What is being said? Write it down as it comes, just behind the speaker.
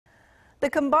The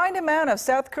combined amount of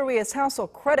South Korea's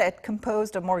household credit,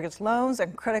 composed of mortgage loans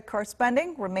and credit card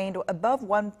spending, remained above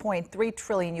 $1.3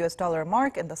 trillion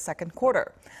mark in the second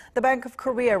quarter. The Bank of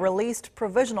Korea released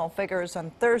provisional figures on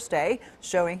Thursday,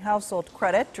 showing household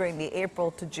credit during the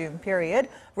April to June period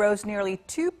rose nearly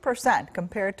 2%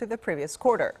 compared to the previous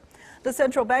quarter. The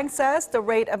central bank says the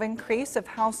rate of increase of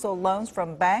household loans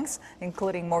from banks,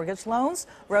 including mortgage loans,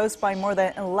 rose by more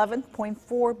than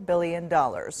 $11.4 billion.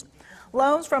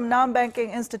 Loans from non-banking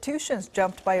institutions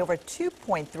jumped by over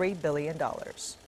 $2.3 billion.